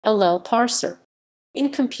parser. In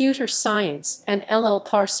computer science, an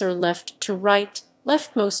parser left to right,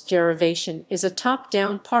 leftmost derivation is a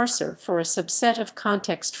top-down parser for a subset of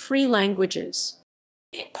context-free languages.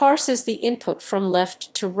 It parses the input from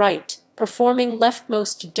left to right, performing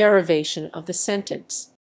leftmost derivation of the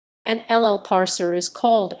sentence. An parser is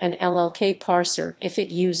called an LLK parser if it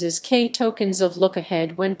uses k tokens of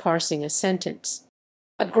lookahead when parsing a sentence.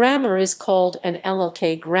 A grammar is called an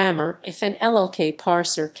LLK grammar if an LLK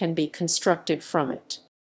parser can be constructed from it.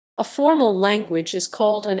 A formal language is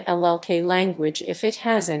called an LLK language if it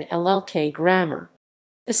has an LLK grammar.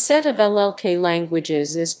 The set of LLK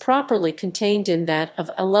languages is properly contained in that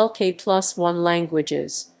of LLK plus 1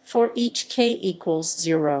 languages, for each k equals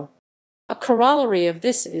 0. A corollary of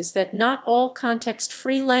this is that not all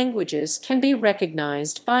context-free languages can be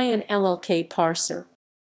recognized by an LLK parser.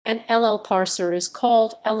 An parser is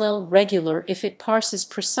called regular if it parses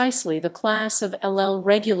precisely the class of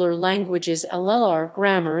regular languages. LLR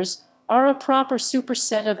grammars are a proper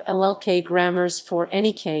superset of LLK grammars for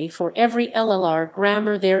any k. For every LLR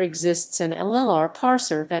grammar there exists an LLR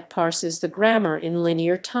parser that parses the grammar in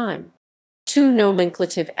linear time. Two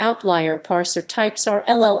nomenclative outlier parser types are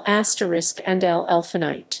LL** and LL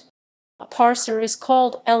finite. A parser is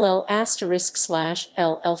called LL**/LL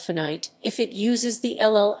finite if it uses the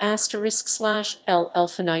LL**/LL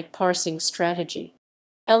finite parsing strategy.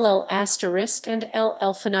 LL** and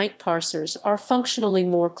LL finite parsers are functionally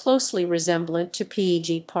more closely resemblant to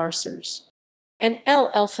PEG parsers. An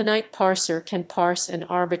LL finite parser can parse an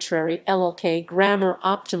arbitrary LLK grammar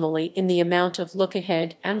optimally in the amount of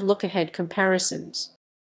lookahead and lookahead comparisons.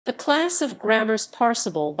 The class of grammars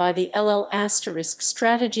parsable by the LL**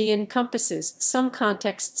 strategy encompasses some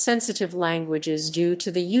context-sensitive languages due to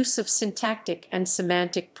the use of syntactic and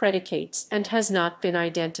semantic predicates and has not been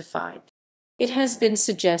identified. It has been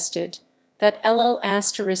suggested that LL**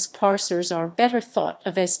 parsers are better thought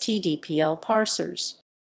of as TDPL parsers.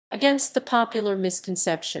 Against the popular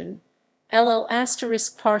misconception, LL**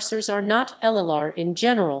 parsers are not LLR in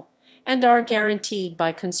general, and are guaranteed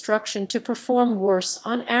by construction to perform worse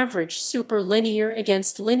on average superlinear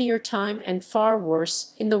against linear time and far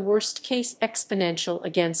worse in the worst case exponential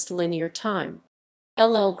against linear time.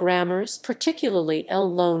 LL grammars, particularly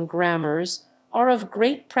L-lone grammars, are of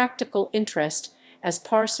great practical interest as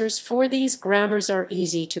parsers for these grammars are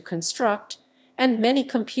easy to construct, and many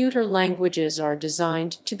computer languages are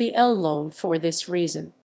designed to be L-lone for this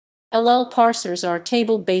reason. LL parsers are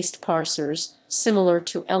table-based parsers, similar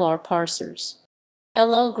to LR parsers.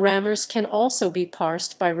 LL grammars can also be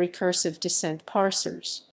parsed by recursive descent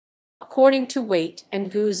parsers. According to Waite and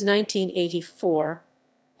Gu's 1984,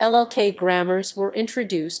 LLK grammars were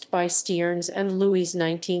introduced by Stearns and Louis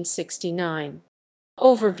 1969.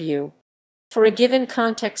 Overview. For a given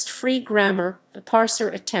context-free grammar, the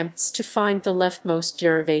parser attempts to find the leftmost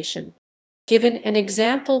derivation. Given an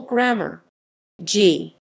example grammar,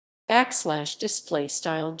 G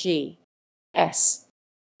 \displaystyle G S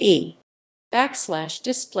E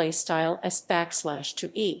 \displaystyle S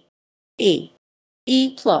to E E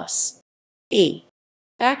plus E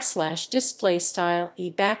 \displaystyle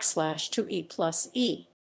E to E plus E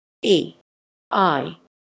I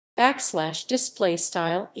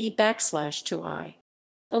 \displaystyle E to I.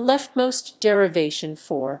 The leftmost derivation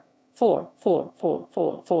for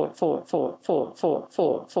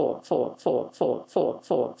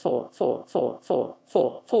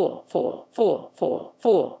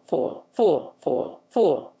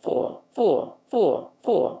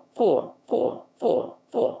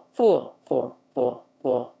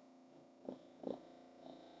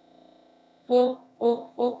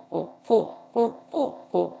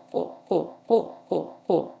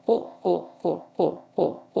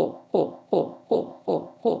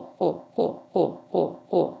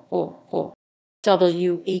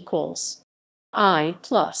W equals I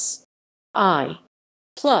plus I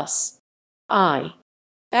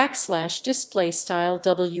 \displaystyle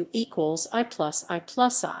W equals I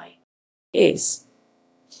plus I is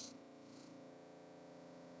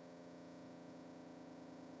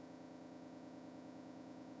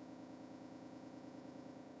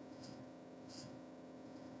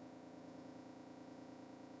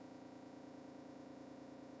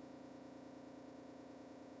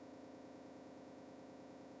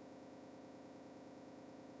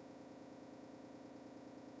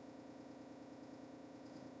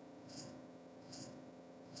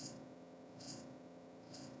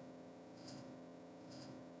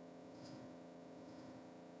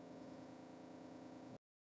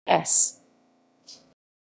S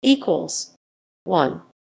equals 1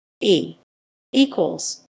 E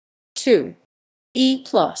equals 2 E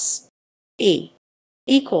plus E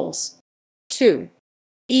equals 2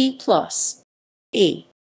 e plus e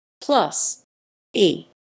plus e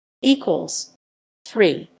equals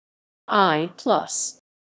 3 I plus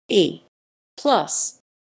e plus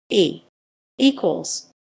e equals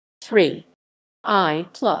 3 I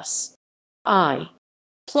plus I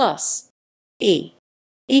plus e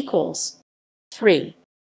equals 3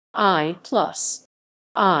 I plus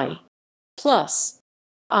I plus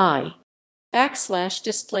I backslash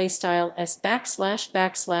display style s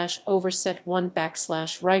backslash overset 1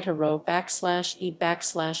 backslash right arrow backslash e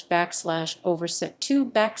backslash overset 2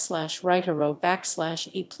 backslash right arrow backslash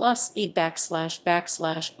e plus e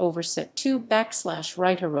backslash overset 2 backslash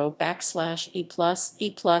right arrow backslash e plus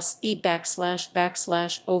e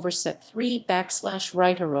backslash overset 3 backslash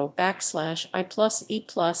right arrow backslash I plus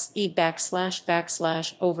e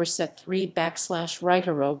backslash overset 3 backslash right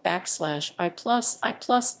arrow backslash I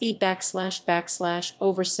plus e backslash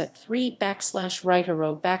overset 3 backslash right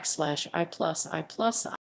arrow backslash I plus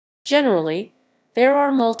I. Generally, there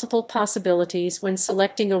are multiple possibilities when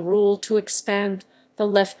selecting a rule to expand the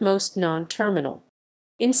leftmost non-terminal.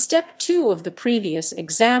 In step 2 of the previous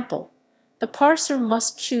example, the parser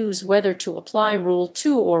must choose whether to apply Rule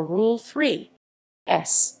 2 or Rule 3.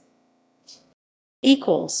 S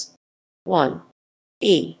equals 1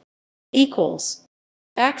 E equals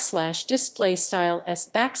backslash display style s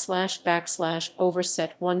backslash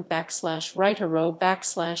overset 1 backslash right arrow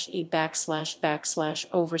backslash e backslash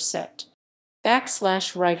overset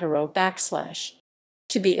backslash right arrow backslash.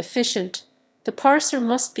 To be efficient, the parser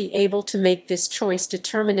must be able to make this choice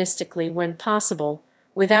deterministically when possible,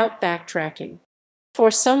 without backtracking.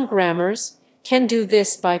 For some grammars, can do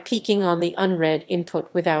this by peeking on the unread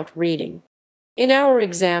input without reading. In our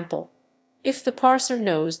example, if the parser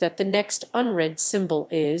knows that the next unread symbol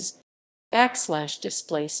is backslash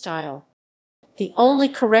display style, the only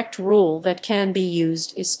correct rule that can be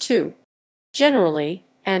used is to generally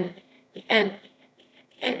and and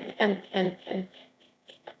and and and and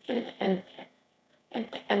and and and and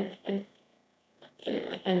and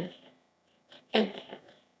and and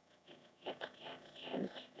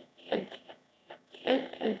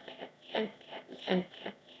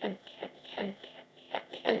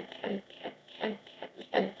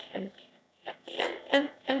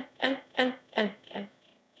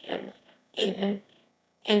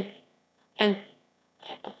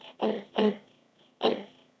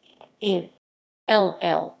in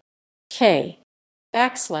LLK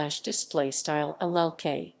backslash display style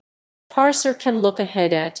LLK. Parser can look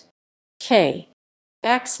ahead at K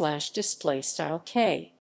backslash display style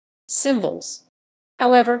K symbols.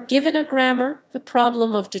 However, given a grammar, the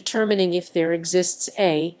problem of determining if there exists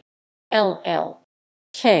a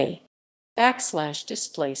LLK backslash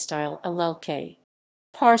display style LLK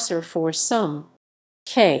parser for some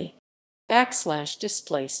K backslash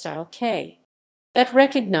display style K that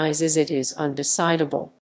recognizes it is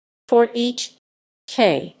undecidable. For each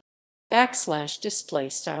K backslash display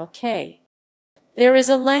style K, there is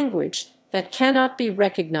a language that cannot be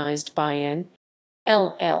recognized by an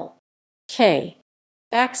LLK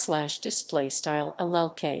backslash display style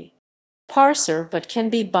LLK parser but can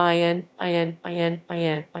be by an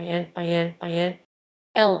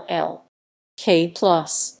LLK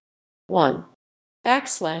plus 1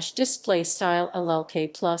 backslash display style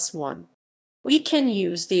LLK plus 1. We can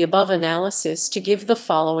use the above analysis to give the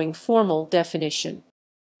following formal definition.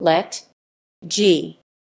 Let G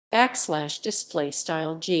backslash display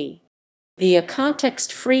style G be a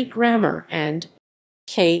context-free grammar and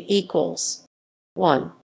K equals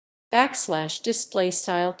 1 backslash display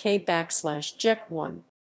style K backslash check 1.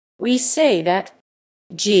 We say that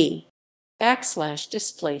G backslash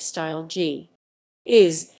display style G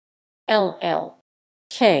is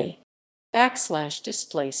LLK backslash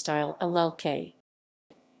display style LLK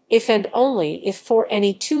if and only if for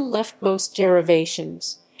any two leftmost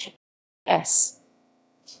derivations S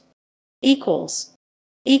equals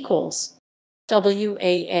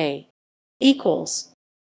WAA equals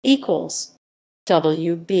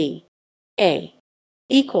WBA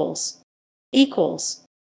equals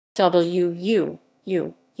WU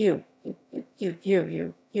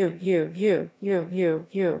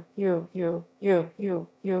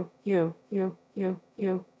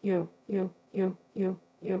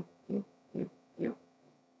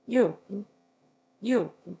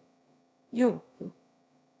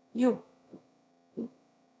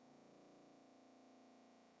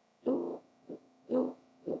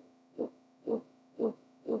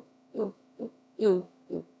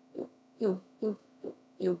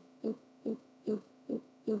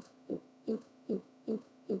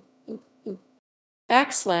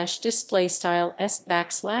backslash display style s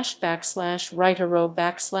backslash right arrow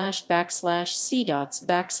backslash c dots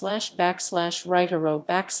backslash right arrow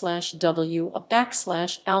w a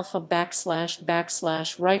backslash alpha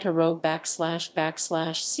backslash right arrow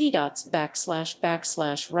backslash c dots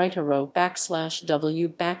backslash right arrow w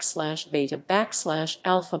backslash beta backslash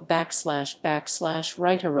alpha backslash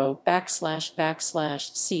right arrow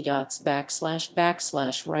backslash c dots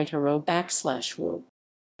backslash right arrow backslash row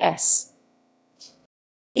s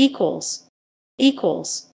equals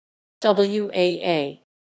WAA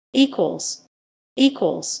equals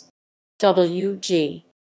WGA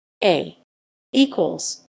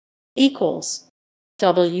equals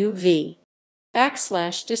WV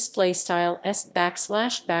backslash display style s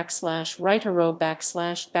backslash right arrow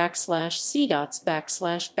backslash c dots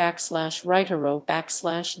backslash right arrow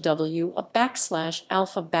w a backslash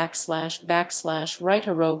alpha backslash right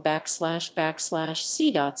arrow backslash c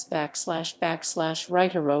dots backslash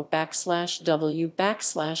right arrow w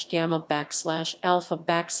backslash gamma backslash alpha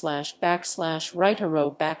backslash right arrow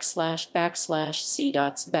backslash c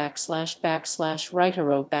dots backslash right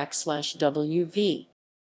arrow backslash wv.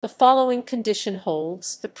 The following condition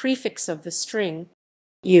holds: the prefix of the string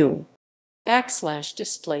u backslash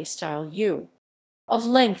display style u of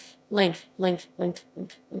length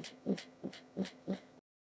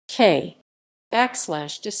k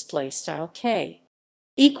backslash display style k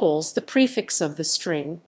equals the prefix of the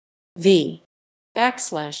string v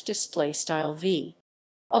backslash display style v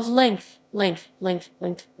of length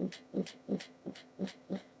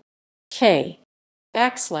k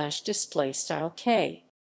backslash display style k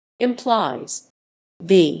implies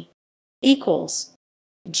v equals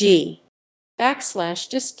g backslash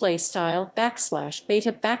display style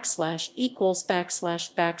beta backslash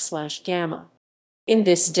gamma. In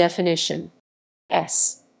this definition,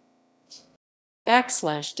 s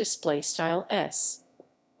backslash display style s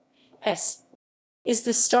is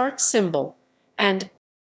the start symbol, and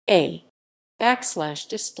a backslash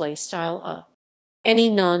display style a any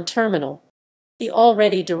non-terminal, the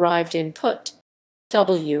already derived input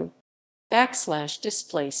w backslash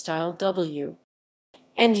display style w,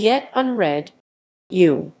 and yet unread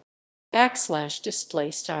u backslash display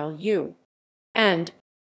style u, and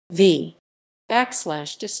v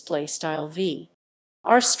backslash display style v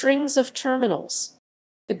are strings of terminals.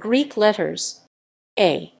 The Greek letters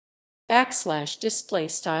a backslash display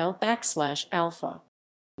style alpha,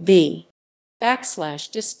 v backslash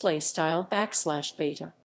display style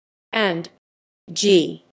beta, and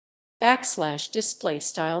g backslash display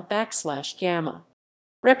style gamma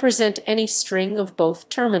represent any string of both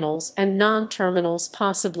terminals and non-terminals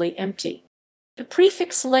possibly empty. The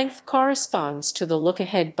prefix length corresponds to the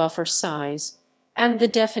lookahead buffer size, and the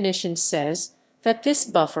definition says that this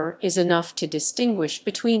buffer is enough to distinguish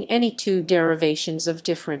between any two derivations of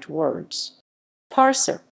different words.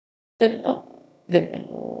 Parser.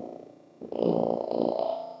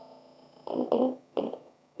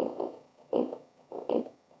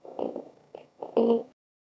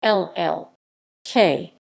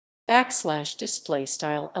 LLK backslash display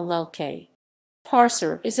style LLK.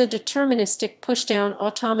 Parser is a deterministic pushdown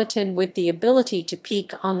automaton with the ability to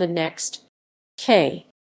peek on the next k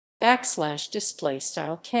backslash display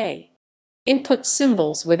style k input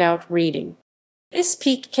symbols without reading. This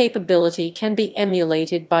peek capability can be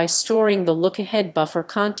emulated by storing the lookahead buffer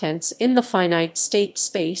contents in the finite state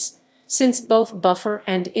space, since both buffer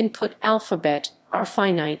and input alphabet are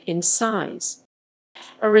finite in size.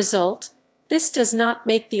 A result, this does not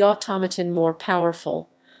make the automaton more powerful,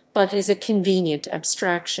 but is a convenient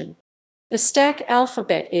abstraction. The stack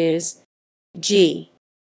alphabet is G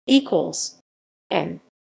equals N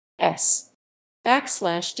S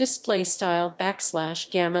backslash display style backslash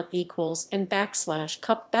gamma equals N backslash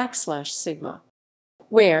cup backslash sigma,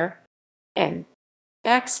 where N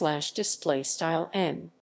backslash display style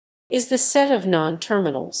N is the set of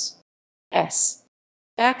non-terminals, S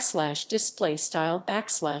backslash display style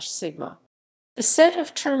backslash sigma the set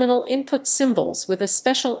of terminal input symbols with a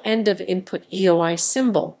special end of input EOI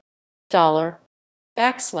symbol, $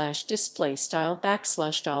 backslash display style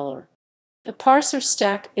backslash $. The parser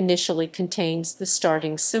stack initially contains the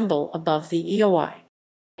starting symbol above the EOI,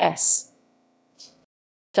 S,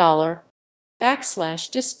 $ backslash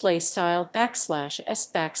display style backslash S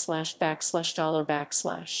backslash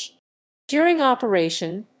 $. During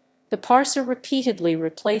operation, the parser repeatedly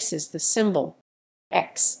replaces the symbol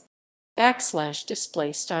X backslash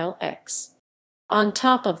display style X on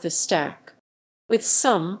top of the stack with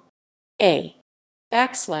some A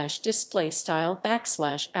backslash display style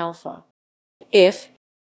backslash alpha. If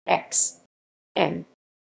X N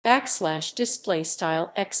backslash display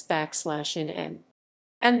style X backslash in N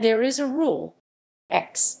And there is a rule,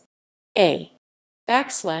 x a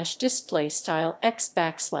backslash display style x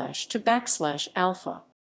backslash to backslash alpha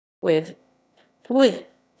with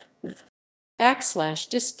backslash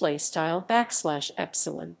display style backslash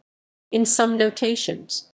epsilon. In some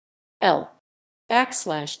notations, L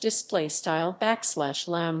backslash display style backslash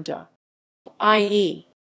lambda, i.e.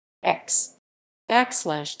 x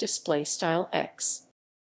backslash display style x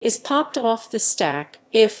is popped off the stack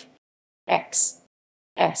if x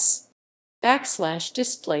s backslash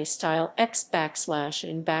display style x backslash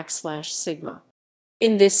in backslash sigma.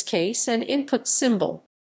 In this case, an input symbol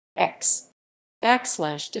x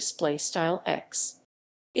backslash display style x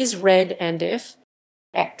is read, and if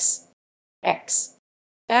x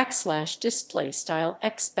backslash display style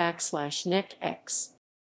x backslash nec x,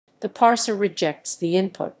 the parser rejects the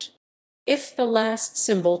input. If the last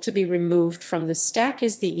symbol to be removed from the stack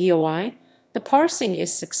is the EOI, the parsing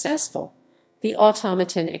is successful. The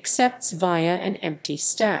automaton accepts via an empty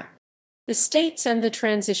stack. The states and the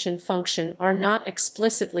transition function are not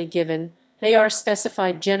explicitly given. They are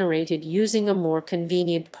specified, generated using a more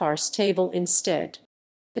convenient parse table instead.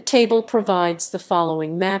 The table provides the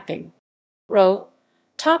following mapping. Row,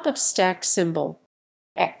 top of stack symbol,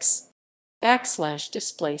 x, backslash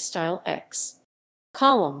display style x.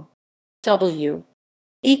 Column, w,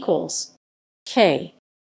 equals, k,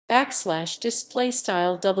 backslash display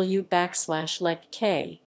style w backslash let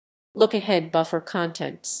k. Lookahead buffer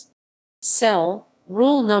contents. Cell,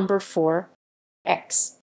 rule number 4,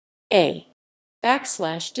 x, a,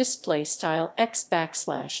 backslash display style x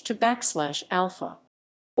backslash to backslash alpha,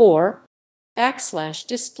 or backslash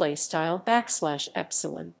display style backslash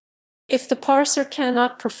epsilon. If the parser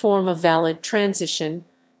cannot perform a valid transition,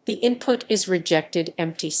 the input is rejected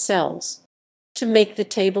empty cells. To make the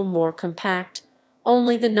table more compact,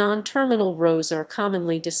 only the non-terminal rows are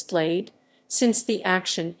commonly displayed, since the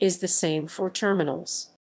action is the same for terminals.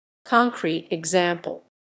 Concrete example.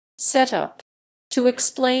 Setup. To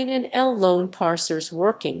explain an L-lone parser's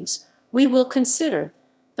workings, we will consider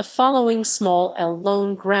the following small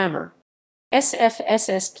L-lone grammar.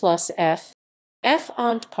 SFSS plus F. F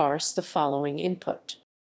ont parse the following input.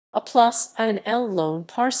 A plus an L-lone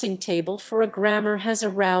parsing table for a grammar has a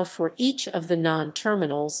row for each of the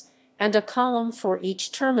non-terminals and a column for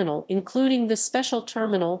each terminal, including the special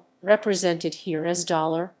terminal, represented here as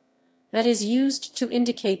 $, that is used to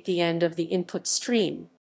indicate the end of the input stream.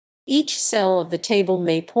 Each cell of the table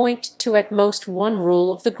may point to at most one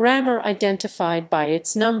rule of the grammar identified by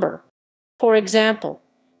its number. For example,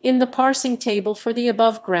 in the parsing table for the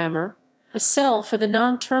above grammar, the cell for the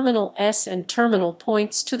non-terminal s and terminal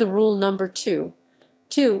points to the rule number 2.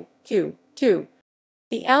 The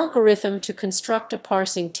algorithm to construct a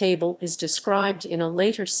parsing table is described in a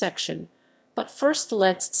later section, but first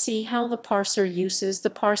let's see how the parser uses the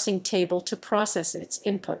parsing table to process its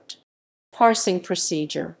input. Parsing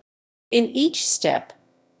procedure. In each step,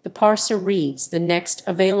 the parser reads the next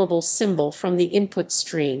available symbol from the input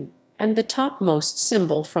stream and the topmost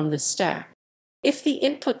symbol from the stack. If the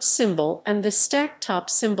input symbol and the stack top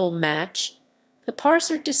symbol match, the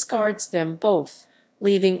parser discards them both,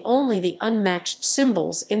 leaving only the unmatched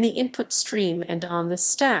symbols in the input stream and on the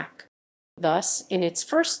stack. Thus, in its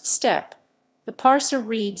first step, the parser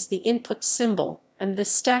reads the input symbol and the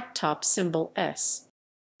stack top symbol S.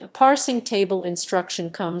 The parsing table instruction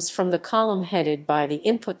comes from the column headed by the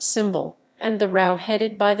input symbol and the row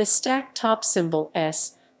headed by the stack top symbol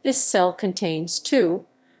S. This cell contains 2,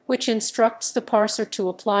 which instructs the parser to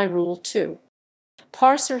apply rule 2. The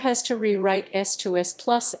parser has to rewrite S to S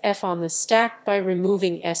plus F on the stack by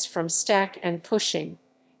removing S from stack and pushing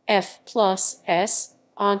F plus S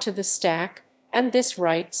onto the stack, and this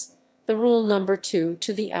writes the rule number 2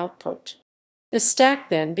 to the output. The stack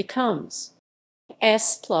then becomes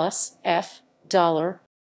S plus F $.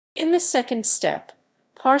 In the second step,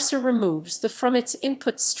 parser removes the from its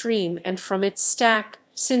input stream and from its stack,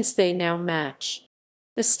 since they now match.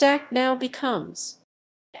 The stack now becomes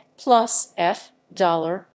plus F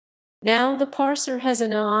 $. Now the parser has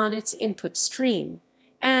an A on its input stream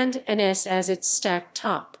and an S as its stack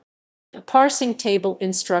top. The parsing table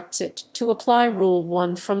instructs it to apply rule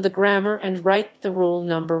 1 from the grammar and write the rule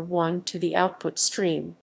number 1 to the output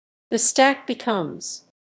stream. The stack becomes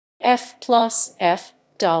F plus F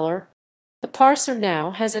 $. The parser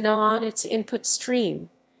now has an A on its input stream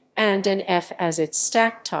and an F as its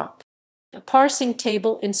stack top. The parsing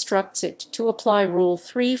table instructs it to apply rule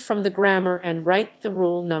 3 from the grammar and write the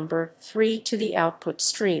rule number 3 to the output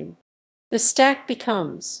stream. The stack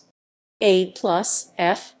becomes A plus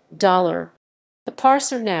F $. The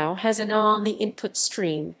parser now has an A on the input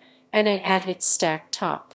stream and an at its stack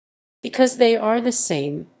top. Because they are the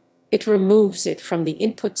same, it removes it from the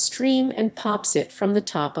input stream and pops it from the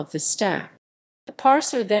top of the stack. The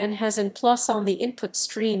parser then has an plus on the input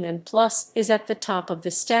stream and plus is at the top of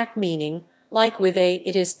the stack, meaning, like with A,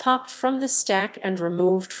 it is popped from the stack and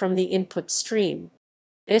removed from the input stream.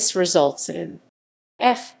 This results in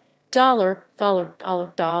F dollar dollar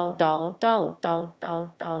dollar dollar dollar dollar dollar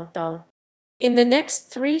dollar dollar dollar. In the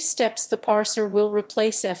next three steps, the parser will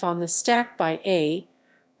replace F on the stack by A,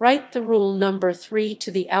 write the rule number 3 to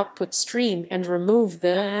the output stream and remove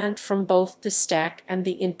the AND from both the stack and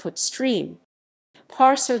the input stream.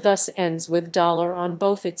 Parser thus ends with dollar on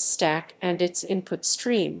both its stack and its input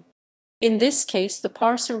stream. In this case, the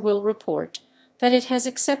parser will report that it has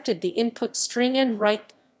accepted the input string and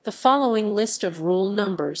write the following list of rule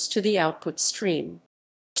numbers to the output stream.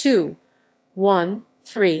 2, 1,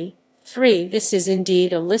 3, 3. This is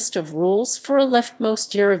indeed a list of rules for a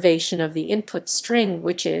leftmost derivation of the input string,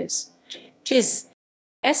 which is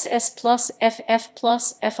SS plus FF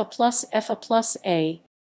plus FA plus FA plus A.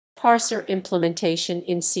 Parser implementation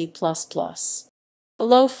in C++.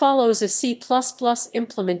 Below follows a C++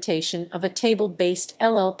 implementation of a table-based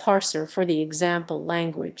LL parser for the example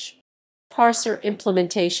language. Parser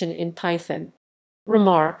implementation in Python.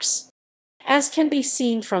 Remarks. As can be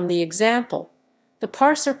seen from the example, the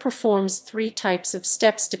parser performs three types of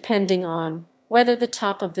steps depending on whether the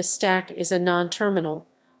top of the stack is a non-terminal,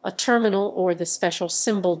 a terminal, or the special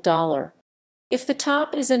symbol $. If the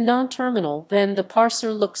top is a non-terminal, then the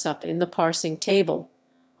parser looks up in the parsing table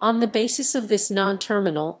on the basis of this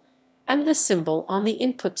non-terminal and the symbol on the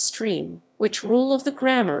input stream, which rule of the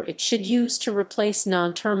grammar it should use to replace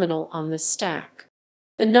non-terminal on the stack.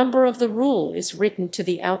 The number of the rule is written to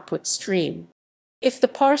the output stream. If the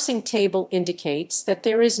parsing table indicates that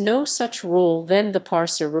there is no such rule, then the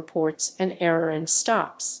parser reports an error and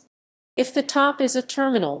stops. If the top is a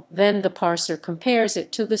terminal, then the parser compares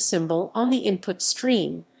it to the symbol on the input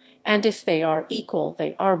stream, and if they are equal,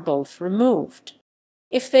 they are both removed.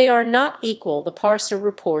 If they are not equal, the parser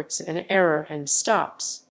reports an error and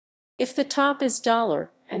stops. If the top is $,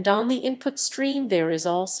 and on the input stream there is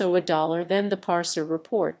also a $, then the parser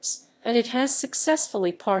reports that it has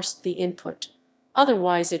successfully parsed the input.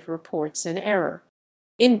 Otherwise, it reports an error.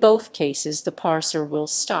 In both cases, the parser will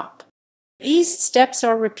stop. These steps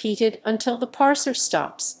are repeated until the parser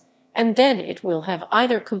stops, and then it will have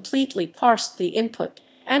either completely parsed the input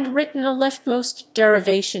and written a leftmost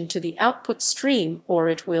derivation to the output stream, or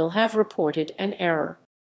it will have reported an error.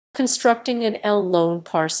 Constructing an L-lone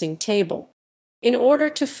parsing table. In order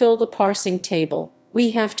to fill the parsing table,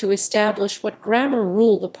 we have to establish what grammar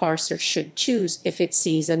rule the parser should choose if it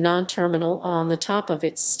sees a non-terminal on the top of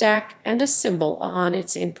its stack and a symbol on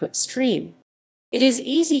its input stream. It is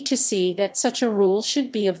easy to see that such a rule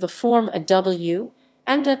should be of the form a W,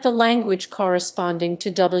 and that the language corresponding to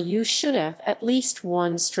W should have at least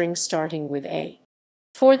one string starting with A.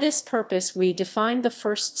 For this purpose, we define the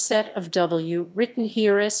first set of W, written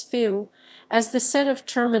here as foo, as the set of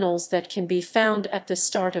terminals that can be found at the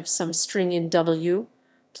start of some string in W,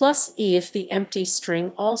 plus E if the empty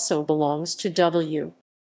string also belongs to W.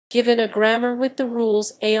 Given a grammar with the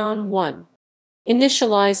rules A on 1.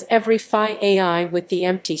 Initialize every phi AI with the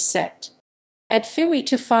empty set. Add phi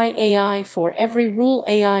to phi AI for every rule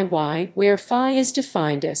AIY, where phi is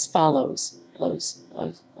defined as follows.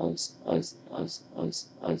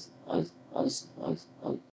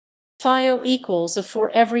 Phi O equals a for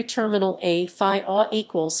every terminal A, phi O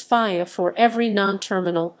equals phi A for every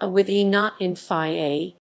non-terminal A with E not in phi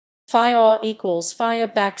A. Phi O equals phi A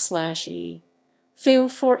backslash E. Phi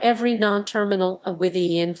for every non-terminal A with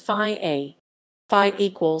E in phi A. Phi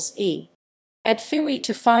equals E. Add phi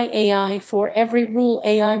to phi AI for every rule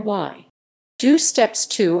AIY. Do steps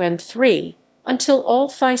 2 and 3 until all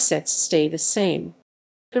phi sets stay the same.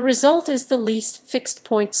 The result is the least fixed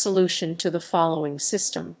point solution to the following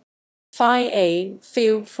system. Phi A,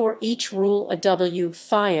 phi for each rule a W,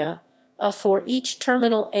 phi A for each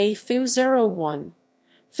terminal A, phi 0, 1,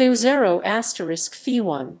 phi 0 asterisk phi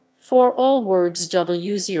 1 for all words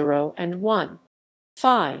W 0 and 1.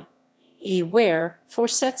 Phi E where, for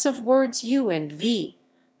sets of words U and V,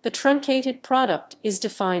 the truncated product is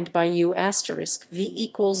defined by U asterisk V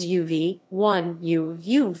equals UV, 1 U,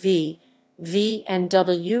 UV, V and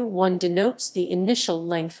W1 denotes the initial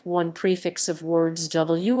length 1 prefix of words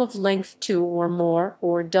W of length 2 or more,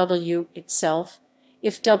 or W itself,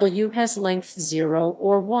 if W has length 0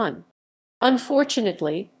 or 1.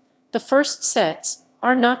 Unfortunately, the first sets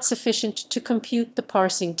are not sufficient to compute the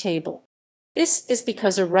parsing table. This is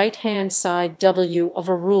because a right-hand side W of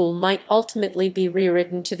a rule might ultimately be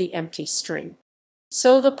rewritten to the empty string.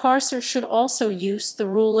 So the parser should also use the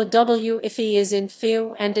rule a W if E is in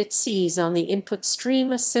foo and it sees on the input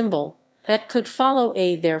stream a symbol that could follow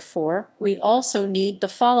A. Therefore, we also need the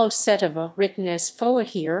follow set of A written as FOA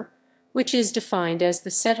here, which is defined as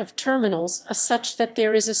the set of terminals A such that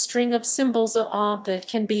there is a string of symbols A that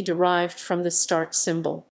can be derived from the start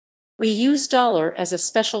symbol. We use $ as a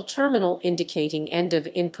special terminal indicating end of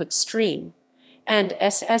input stream, and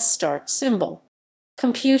S as start symbol.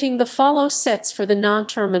 Computing the follow sets for the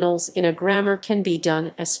non-terminals in a grammar can be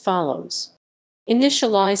done as follows.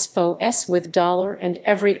 Initialize foo s with $ and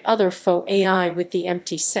every other foo ai with the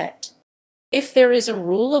empty set. If there is a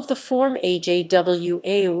rule of the form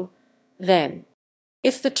ajwau, then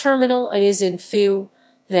if the terminal A is in foo,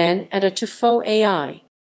 then add a to foo ai.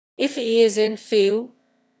 If E is in foo,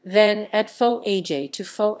 then add foo aj to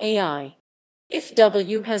foo ai. If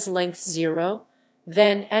W has length 0,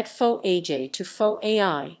 then add foo aj to foo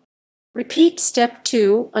ai. Repeat step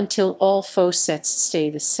 2 until all foo sets stay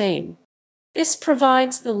the same. This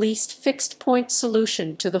provides the least fixed point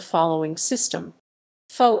solution to the following system.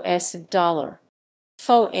 Foo s $,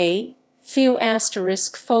 foo a, foo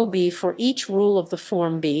asterisk foo b for each rule of the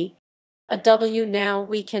form B, a W. Now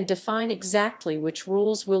we can define exactly which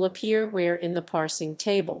rules will appear where in the parsing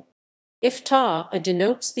table. If ta a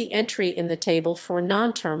denotes the entry in the table for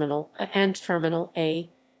non-terminal A and terminal A,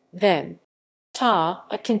 then ta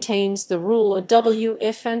a contains the rule a W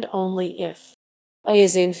if and only if A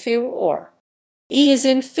is in foo or E is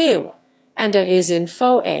in foo and A is in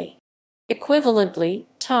foo A. Equivalently,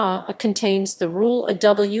 ta a contains the rule a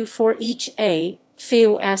W for each A,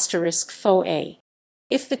 foo asterisk foo A.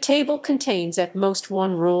 If the table contains at most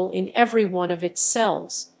one rule in every one of its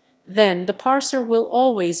cells, then the parser will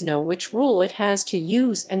always know which rule it has to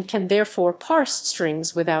use and can therefore parse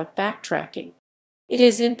strings without backtracking. It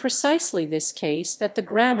is in precisely this case that the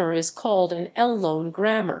grammar is called an L-lone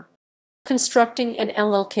grammar. Constructing an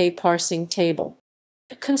LLK parsing table.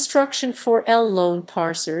 The construction for L-lone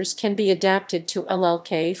parsers can be adapted to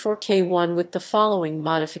LLK for K1 with the following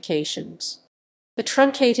modifications. The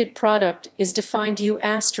truncated product is defined U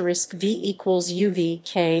asterisk V equals UV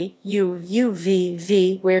K U UV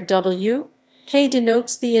V, where W, K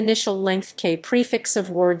denotes the initial length K prefix of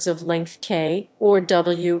words of length K, or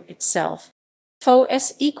W itself. Foo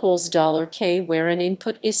s equals $K, where an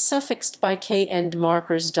input is suffixed by K end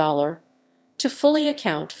markers $, to fully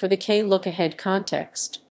account for the K lookahead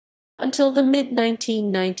context. Until the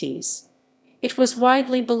mid-1990s, it was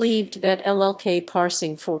widely believed that LLK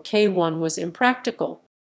parsing for K1 was impractical.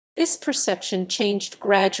 This perception changed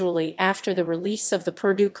gradually after the release of the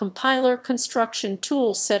Purdue compiler construction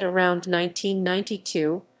tool set around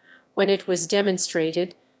 1992, when it was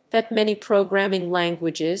demonstrated that many programming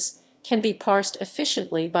languages can be parsed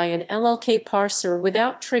efficiently by an LLK parser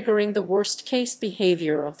without triggering the worst-case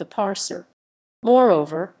behavior of the parser.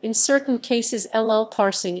 Moreover, in certain cases LL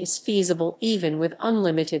parsing is feasible even with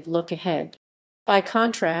unlimited lookahead. By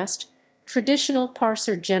contrast, traditional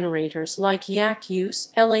parser generators like Yak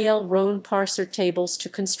use LAL-RONE parser tables to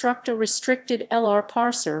construct a restricted LR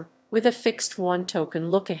parser with a fixed one-token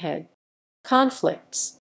lookahead.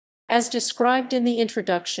 Conflicts. As described in the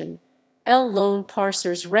introduction, L-lone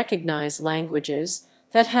parsers recognize languages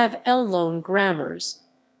that have L-lone grammars,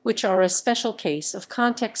 which are a special case of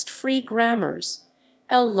context-free grammars.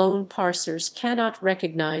 L-lone parsers cannot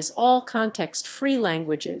recognize all context-free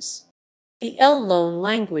languages. The L-lone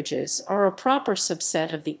languages are a proper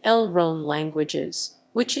subset of the L-RONE languages,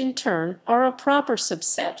 which in turn are a proper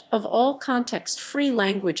subset of all context-free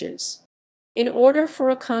languages. In order for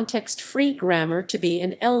a context-free grammar to be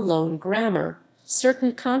an L-lone grammar,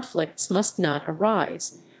 certain conflicts must not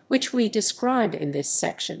arise, which we describe in this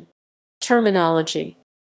section. Terminology.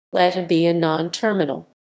 Let A be a non-terminal.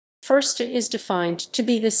 First, it is defined to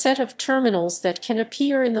be the set of terminals that can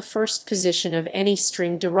appear in the first position of any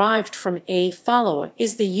string derived from A. Follow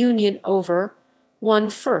is the union over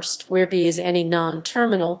 1 first, where B is any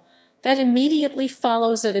non-terminal that immediately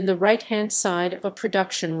follows it in the right-hand side of a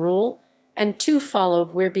production rule, and 2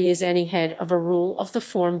 followed, where B is any head of a rule of the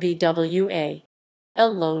form BWA.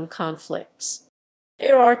 L-lone conflicts.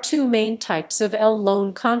 There are 2 main types of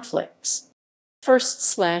L-lone conflicts.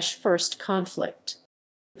 First/first conflict.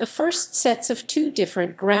 The first sets of 2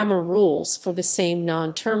 different grammar rules for the same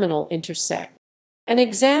non-terminal intersect. An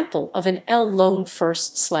example of an L-lone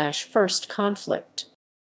first/first conflict.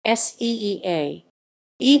 SEEA.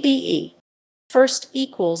 EBE. First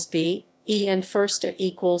equals B, E and first A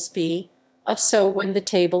equals B, so when the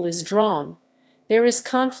table is drawn, there is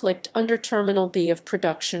conflict under terminal B of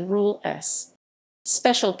production rule S.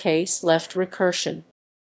 Special case left recursion.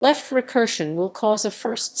 Left recursion will cause a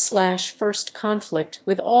first/first conflict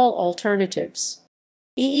with all alternatives.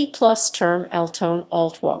 EE plus term altone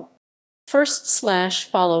altwo.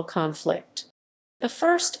 First/follow conflict. The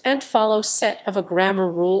first and follow set of a grammar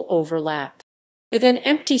rule overlap. With an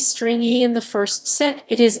empty string E in the first set,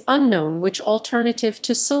 it is unknown which alternative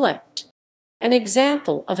to select. An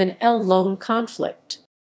example of an L-lone conflict.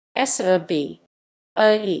 S-A-B,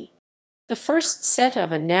 A-E. The first set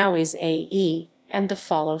of a now is A-E, and the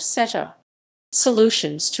follow set A.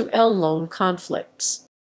 Solutions to L-lone conflicts.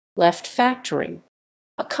 Left factoring.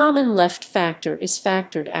 A common left factor is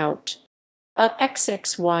factored out. A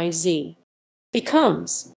XXYZ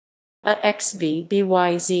becomes a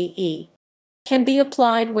XBBYZE. Can be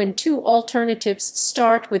applied when two alternatives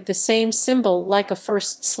start with the same symbol, like a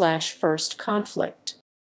first/first conflict.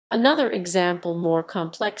 Another example more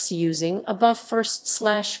complex using above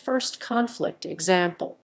first/first conflict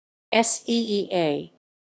example. SEEA,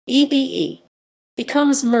 EBE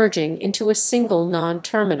becomes merging into a single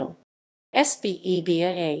non-terminal.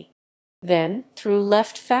 SBEBA then, through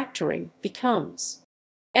left factoring, becomes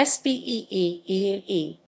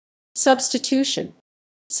SBEEEE. Substitution.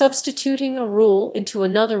 Substituting a rule into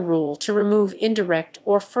another rule to remove indirect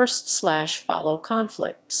or first/follow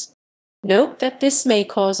conflicts. Note that this may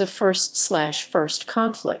cause a first/first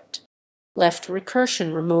conflict. Left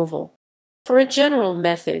recursion removal. For a general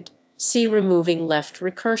method, see removing left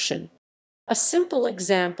recursion. A simple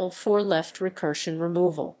example for left recursion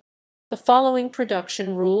removal. The following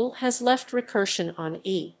production rule has left recursion on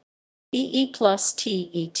E. EE plus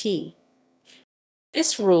TET.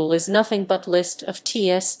 This rule is nothing but list of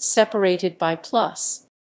TS separated by plus.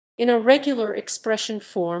 In a regular expression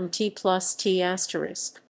form, T plus T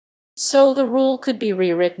asterisk. So the rule could be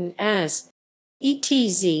rewritten as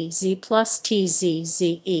ETZZ plus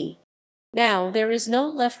TZZE. Now there is no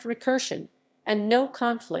left recursion and no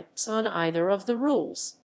conflicts on either of the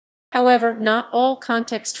rules. However, not all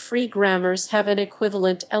context-free grammars have an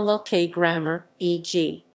equivalent LLK grammar,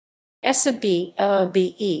 e.g. SAB,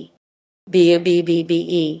 ABE,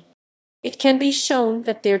 BABBBE. It can be shown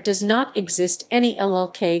that there does not exist any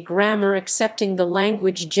LLK grammar accepting the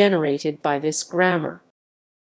language generated by this grammar.